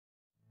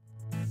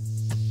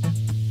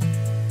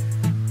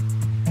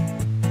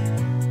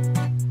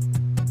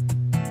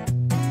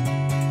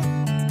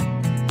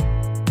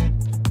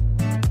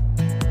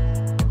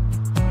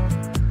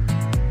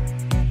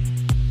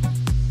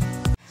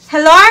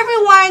Hello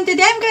everyone!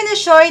 Today I'm going to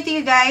show it to you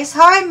guys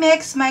how I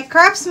mix my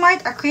Craft Smart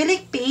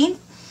acrylic paint.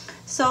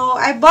 So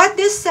I bought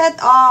this set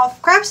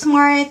of Craft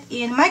Smart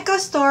in Michael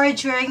store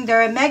during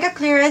their mega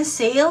clearance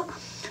sale.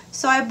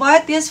 So I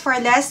bought this for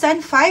less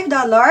than $5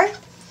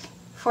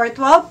 for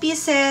 12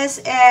 pieces,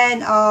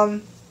 and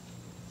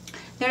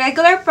the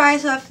regular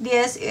price of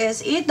this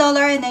is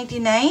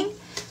 $8.99.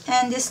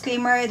 And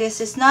disclaimer,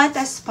 this is not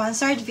a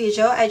sponsored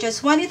video. I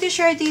just wanted to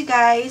share to you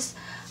guys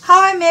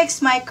how I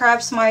mix my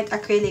Craft Smart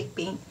acrylic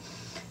paint.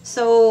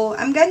 So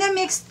I'm gonna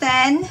mix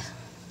 10.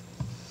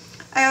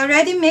 I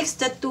already mixed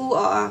the two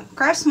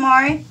Craft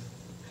Smart,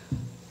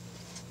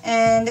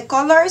 and the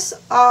colors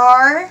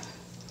are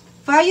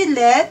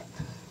violet,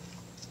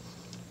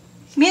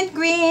 mint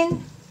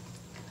green,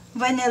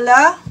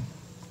 vanilla,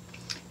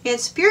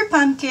 it's pure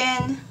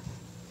pumpkin,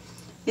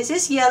 this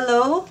is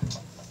yellow,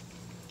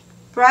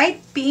 bright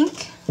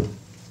pink,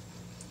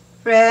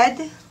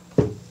 red,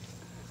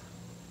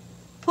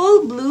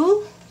 full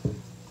blue,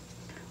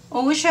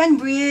 ocean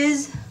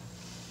breeze,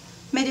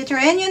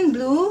 Mediterranean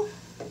blue.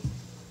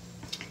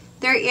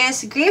 There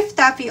is grape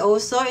taffy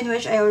also, in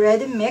which I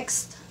already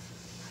mixed,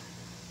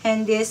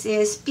 and this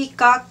is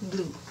peacock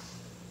blue.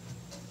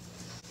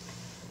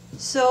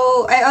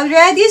 So I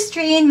already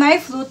strained my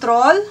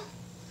Floetrol.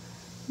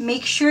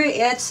 Make sure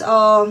it's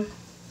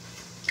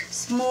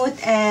smooth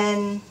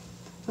and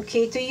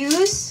okay to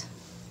use.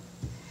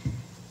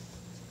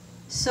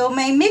 So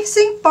my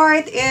mixing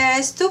part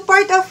is 2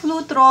 parts of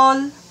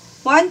Floetrol,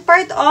 1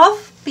 part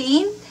of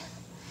paint,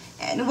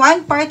 and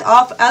 1 part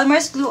of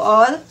Elmers glue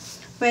all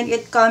when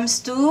it comes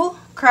to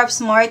Craft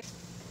Smart.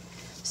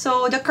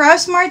 So the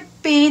Craft Smart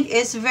paint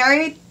is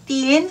very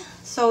thin,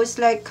 so it's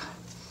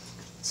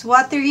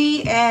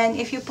watery, and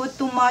if you put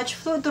too much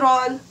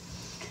Floetrol,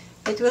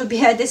 it will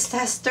be a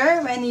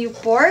disaster when you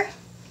pour,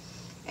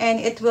 and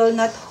it will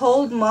not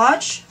hold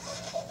much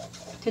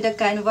to the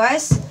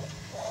canvas.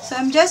 So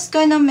I'm just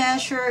gonna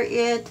measure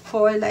it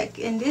for like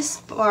in this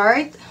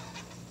part,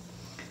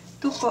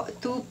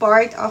 two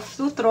part of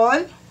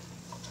Floetrol,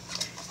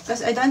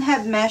 because I don't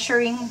have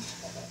measuring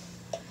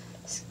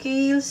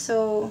scale,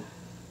 so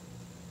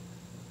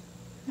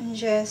I'm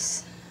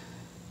just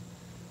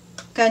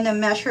gonna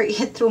measure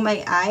it through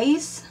my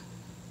eyes,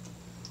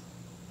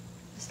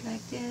 just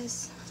like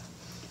this.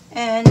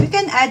 And we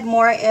can add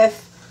more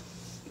if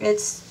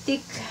it's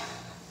thick.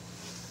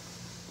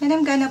 And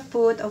I'm gonna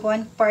put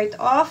 1 part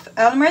of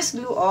Elmer's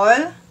glue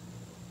all.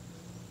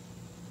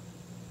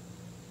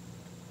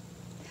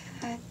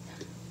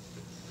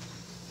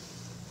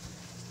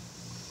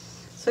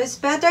 So it's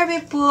better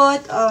we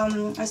put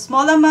a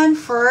small amount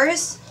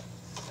first,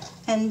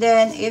 and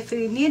then if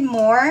we need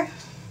more,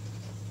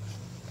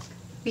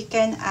 we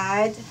can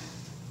add.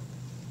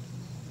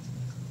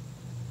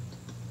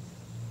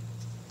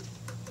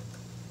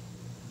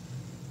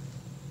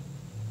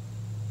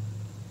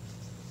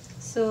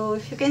 So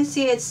if you can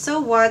see, it's so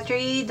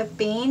watery, the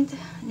paint,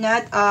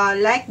 not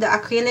like the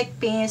acrylic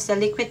paints, the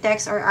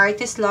Liquitex or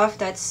Artist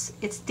Loft, it's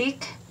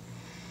thick,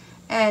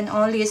 and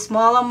only a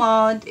small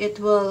amount it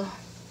will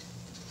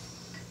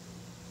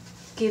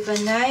give a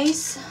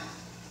nice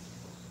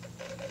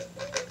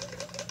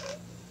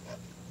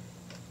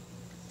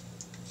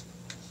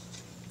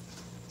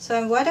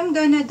So what I'm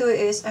gonna do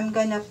is I'm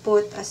gonna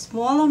put a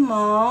small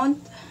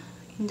amount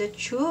in the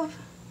tube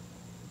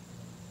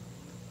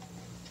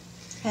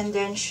and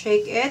then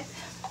shake it.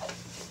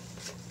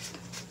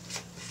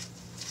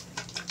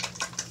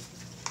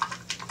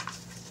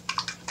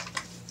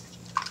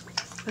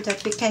 So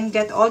that we can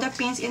get all the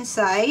paints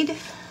inside.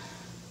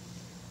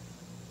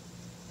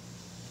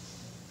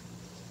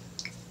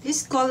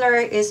 This color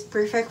is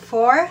perfect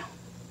for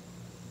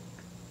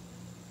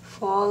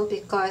fall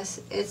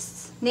because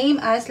it's named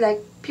as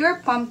like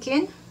pure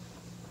pumpkin.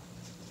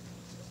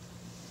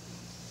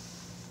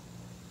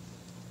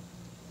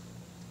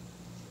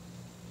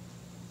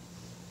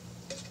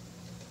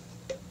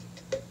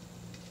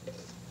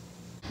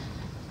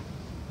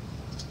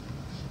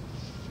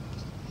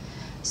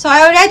 So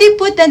I already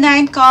put the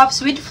 9 cups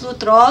with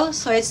Floetrol,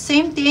 so it's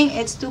same thing,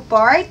 it's 2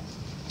 part.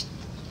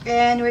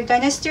 And we're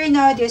gonna stir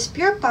now this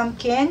pure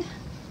pumpkin,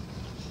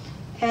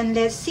 and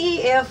let's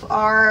see if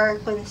our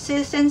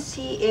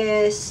consistency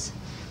is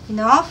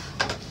enough.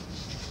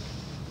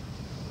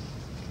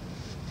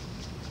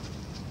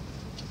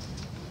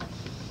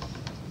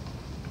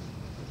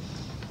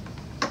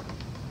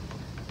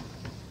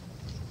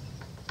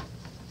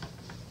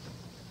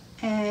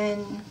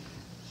 And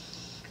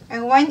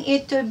I want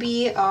it to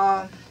be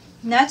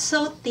not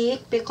so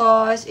thick,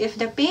 because if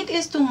the paint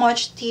is too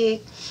much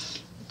thick,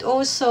 it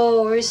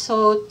also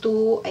result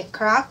to a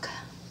crack.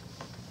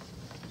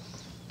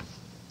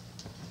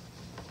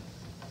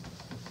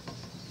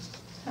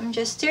 I'm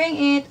just stirring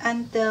it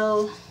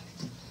until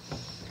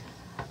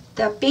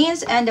the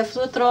paints and the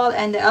Floetrol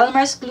and the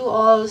Elmer's glue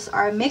alls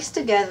are mixed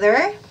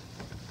together.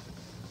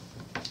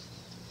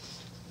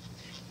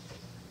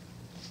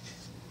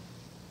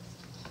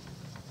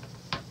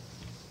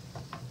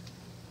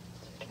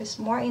 There's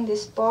more in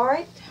this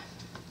part.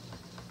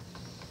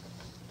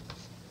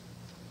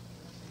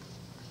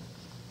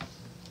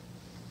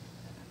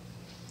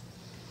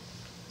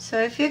 So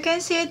if you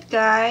can see it,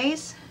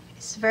 guys,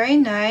 it's very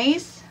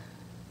nice.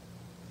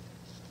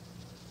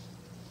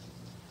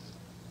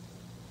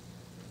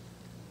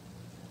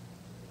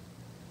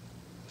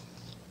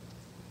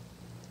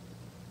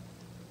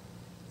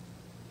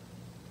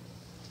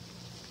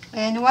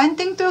 And one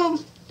thing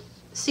to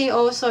see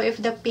also if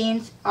the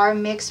paints are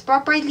mixed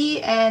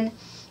properly and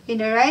in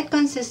the right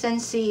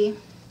consistency.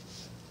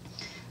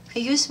 I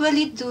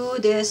usually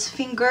do this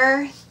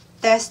finger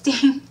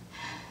testing.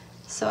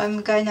 So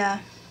I'm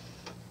gonna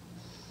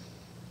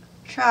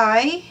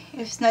try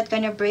if it's not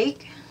gonna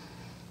break.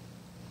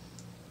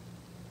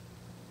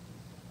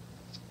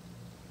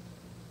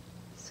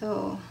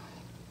 So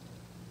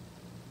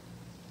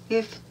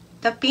if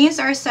the pins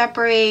are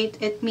separate,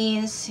 it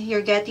means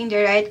you're getting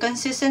the right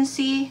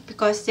consistency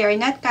because they are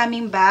not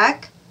coming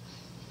back.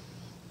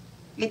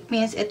 It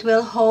means it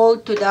will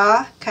hold to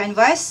the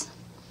canvas,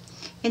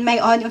 in my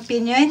own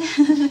opinion.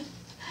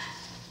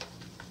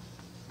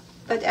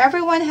 But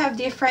everyone have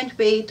different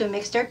way to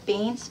mix their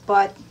paints,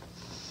 but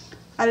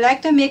I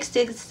like to mix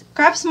this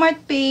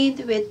Craftsmart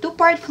paint with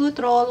 2-part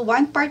Floetrol,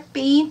 1-part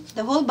paint,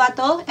 the whole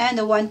bottle, and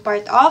the 1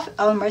 part of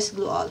Elmers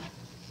glue all.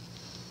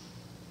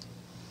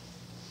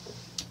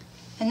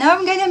 And now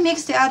I'm gonna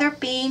mix the other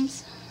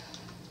paints.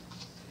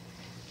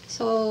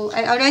 So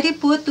I already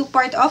put 2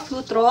 part of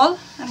Floetrol.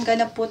 I'm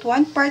gonna put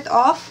 1 part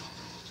of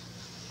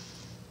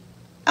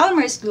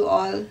Elmers glue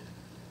all.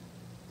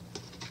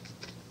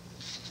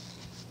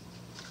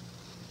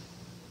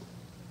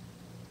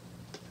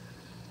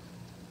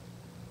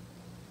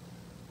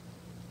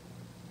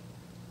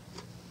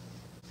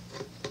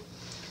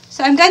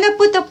 So I'm gonna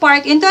put the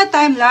part into a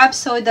time lapse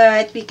so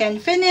that we can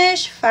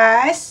finish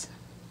fast.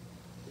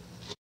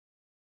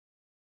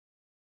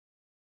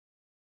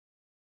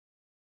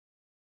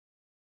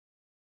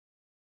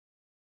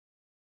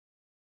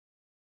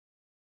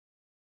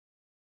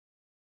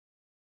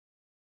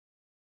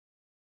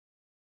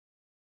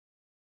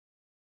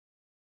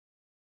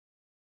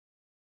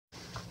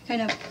 I'm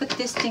gonna put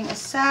this thing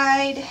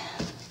aside.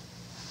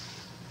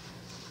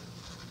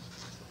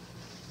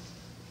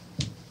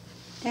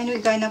 Then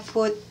we're gonna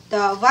put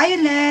the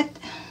violet.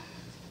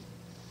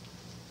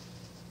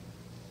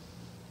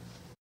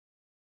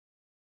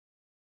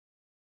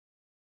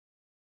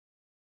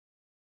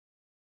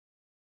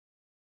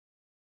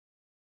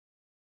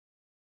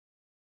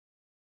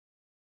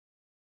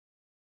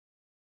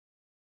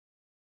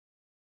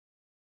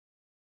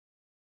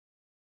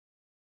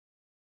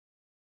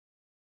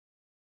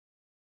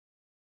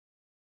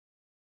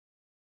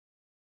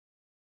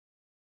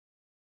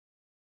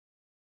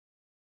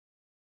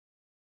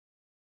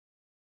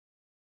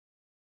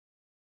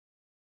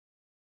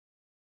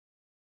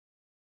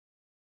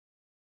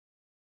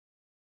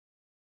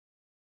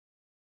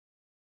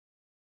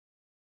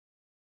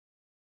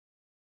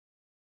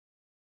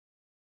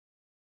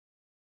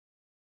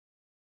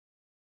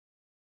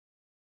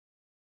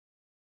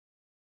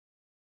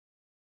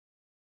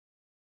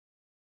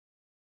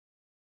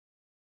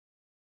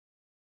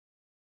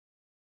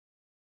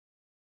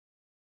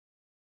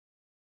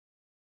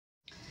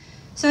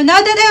 So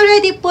now that I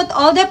already put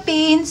all the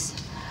paints,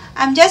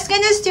 I'm just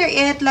gonna stir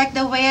it like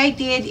the way I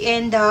did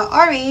in the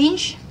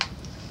orange.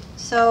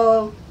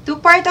 So 2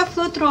 part of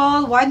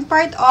Floetrol, 1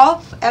 part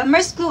of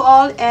Elmer's glue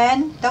all,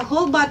 and the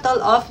whole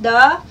bottle of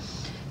the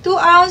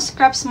 2-ounce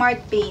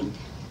Craftsmart paint.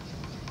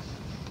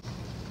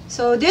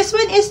 So this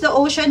one is the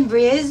Ocean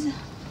Breeze.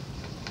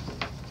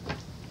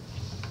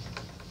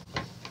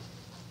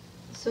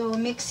 So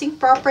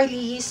mixing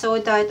properly so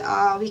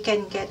that we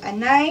can get a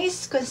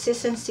nice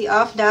consistency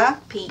of the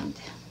paint.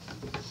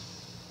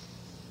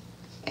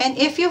 And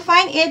if you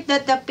find it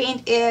that the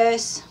paint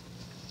is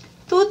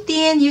too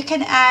thin, you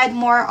can add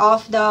more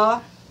of the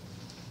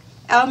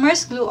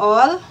Elmer's glue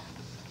all.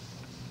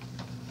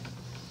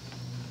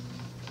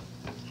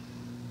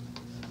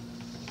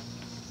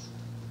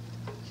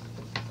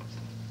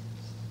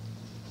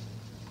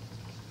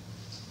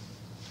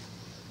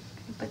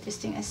 Put this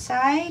thing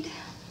aside.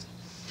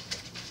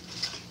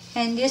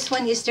 And this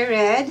one is the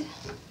red.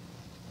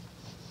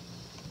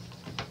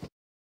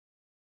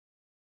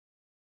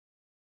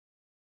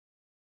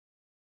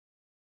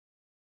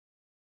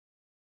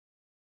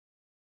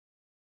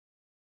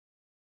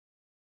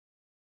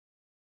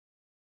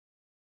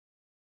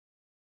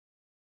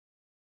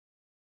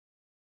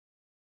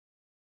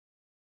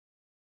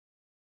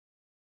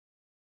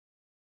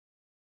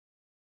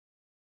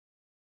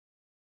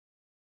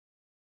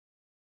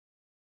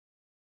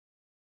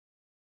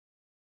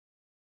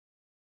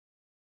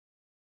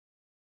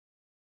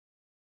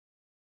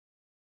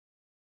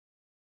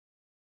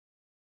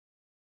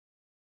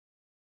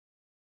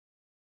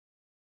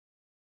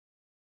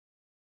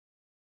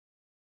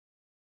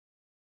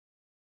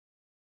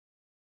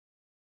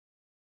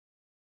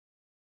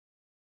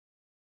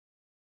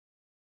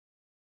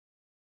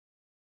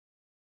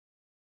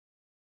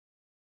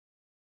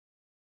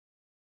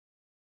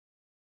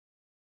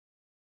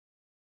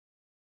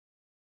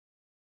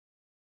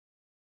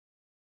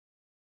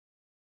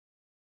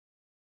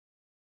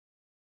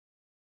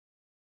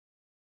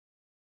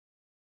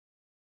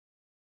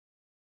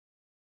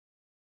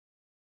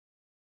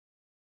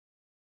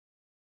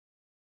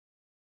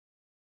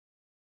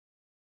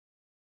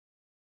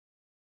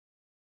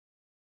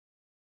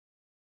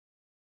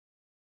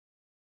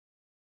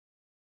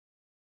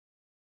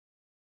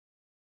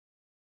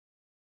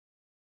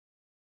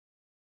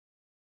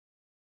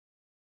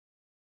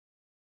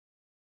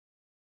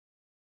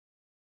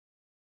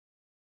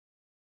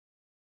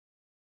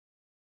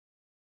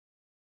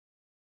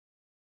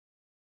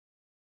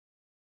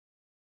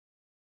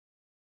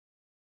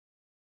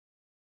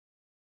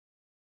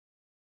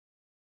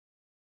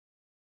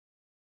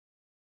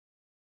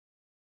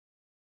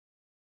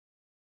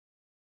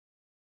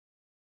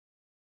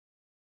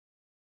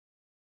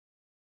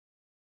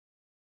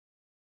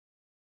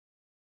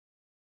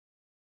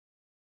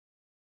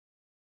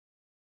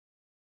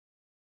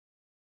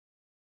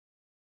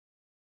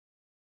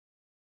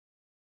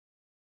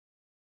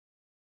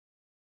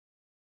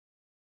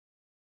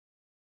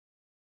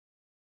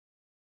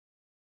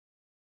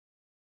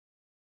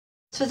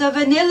 So the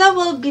vanilla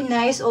will be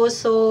nice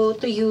also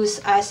to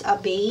use as a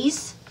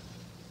base.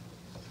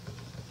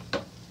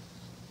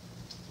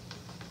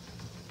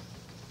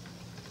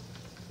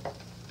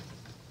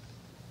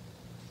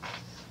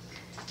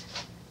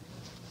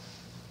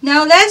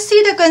 Now let's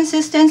see the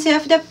consistency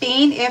of the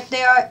paint, if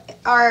they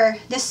are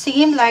the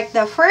same like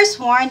the first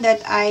one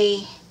that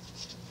I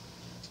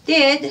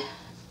did.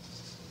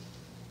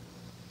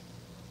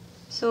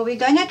 So we're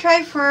gonna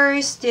try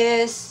first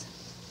this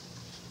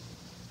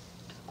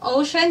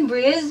Ocean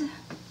Breeze.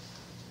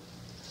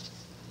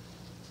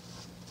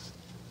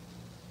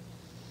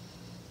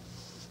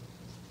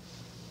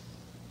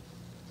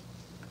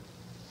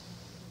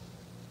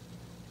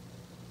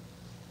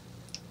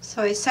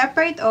 So it's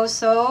separate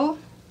also.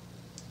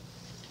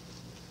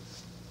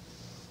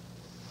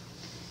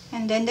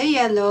 And then the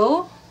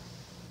yellow.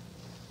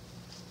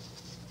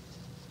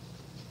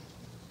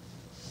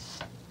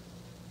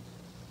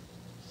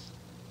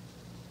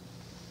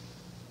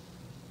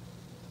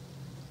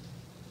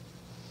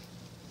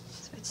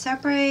 So it's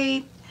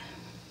separate.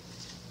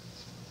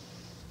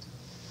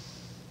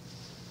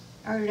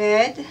 A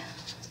red.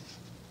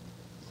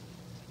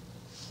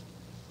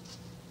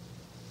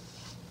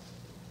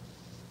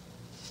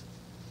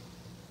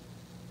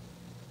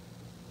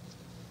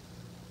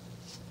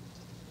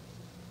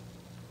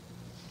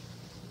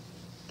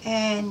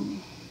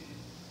 And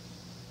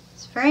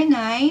it's very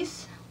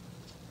nice.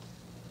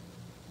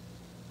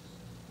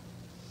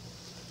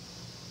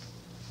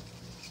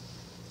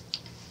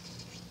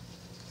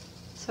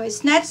 So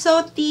it's not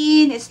so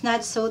thin, it's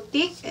not so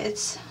thick,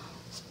 it's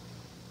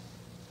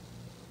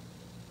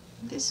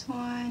this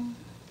one.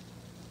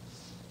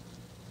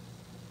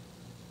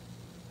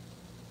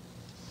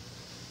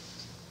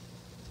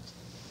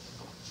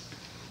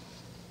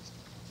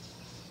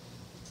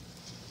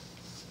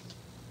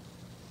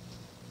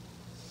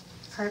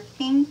 Our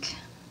pink.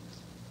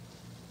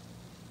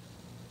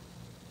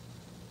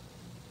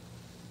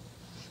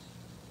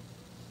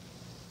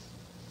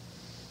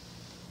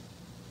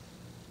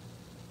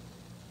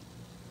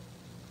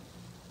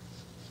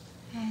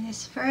 And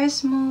it's very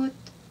smooth.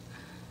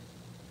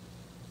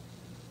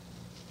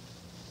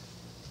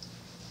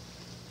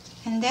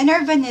 And then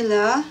our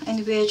vanilla,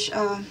 in which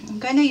I'm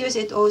gonna use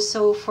it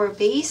also for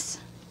base.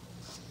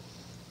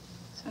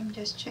 So I'm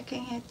just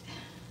checking it.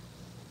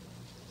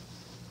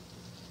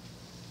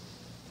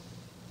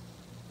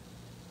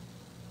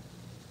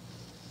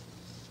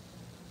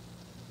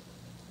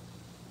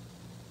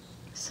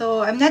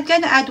 So I'm not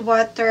gonna add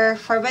water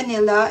for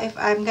vanilla if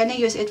I'm gonna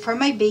use it for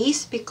my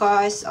base,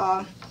 because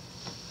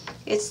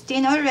it's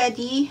thin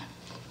already.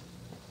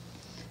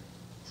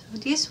 So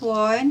this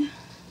one,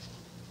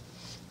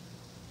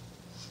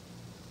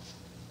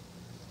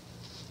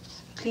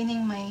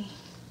 cleaning my,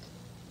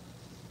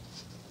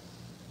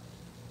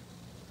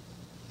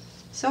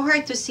 so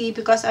hard to see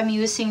because I'm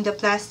using the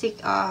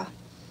plastic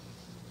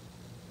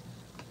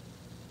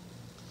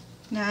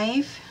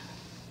knife.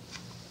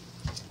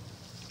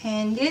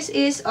 And this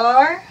is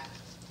our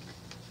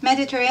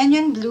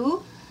Mediterranean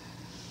blue.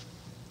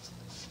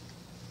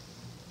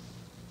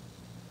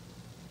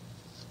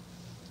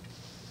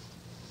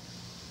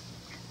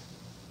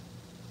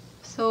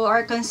 So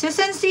our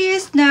consistency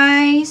is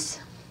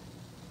nice,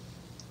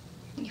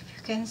 if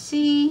you can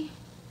see.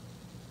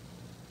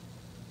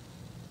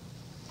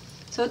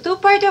 So 2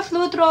 parts of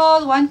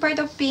Floetrol, 1 part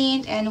of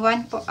paint, and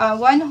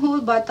one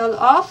whole bottle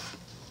of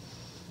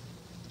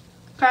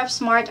Craft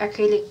Smart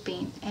acrylic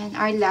paint. And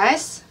our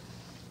last,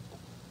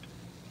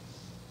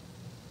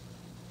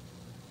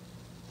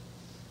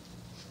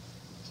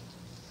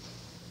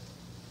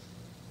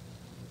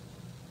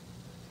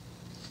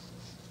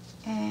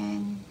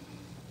 and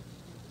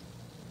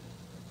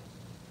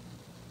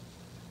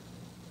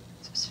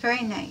it's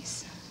very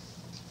nice.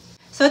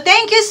 So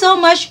thank you so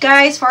much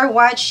guys for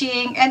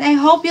watching, and I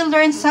hope you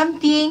learned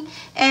something.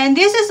 And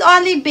this is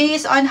only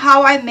based on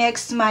how I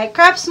mix my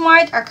Craft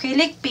Smart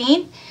acrylic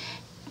paint.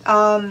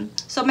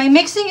 So my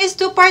mixing is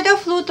 2 parts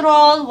of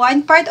Floetrol,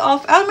 1 part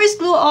of Elmers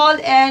glue all,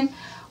 and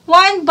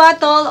 1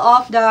 bottle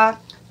of the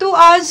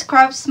 2-ounce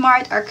Craft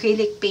Smart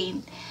acrylic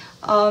paint.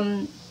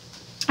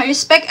 I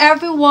respect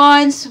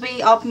everyone's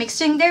way of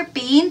mixing their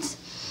paints.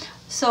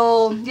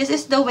 So this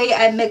is the way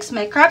I mix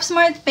my Craft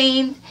Smart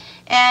paint.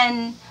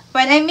 And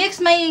when I mix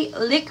my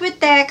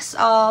Liquitex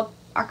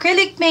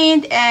acrylic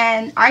paint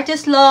and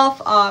Artist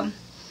Love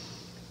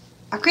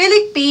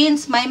acrylic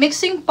paints, my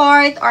mixing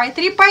part are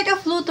 3 parts of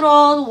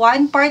Floetrol,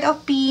 1 part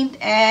of paint,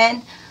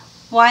 and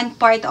 1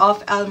 part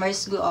of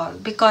Elmers glue all,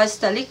 because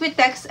the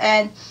Liquitex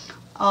and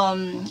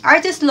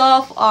Artist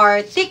Love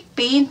are thick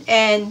paint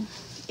and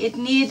it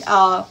need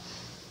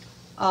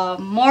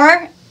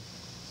more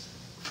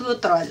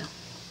Floetrol.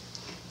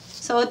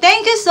 So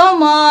thank you so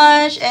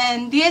much,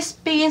 and these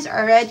paints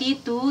are ready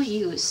to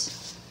use.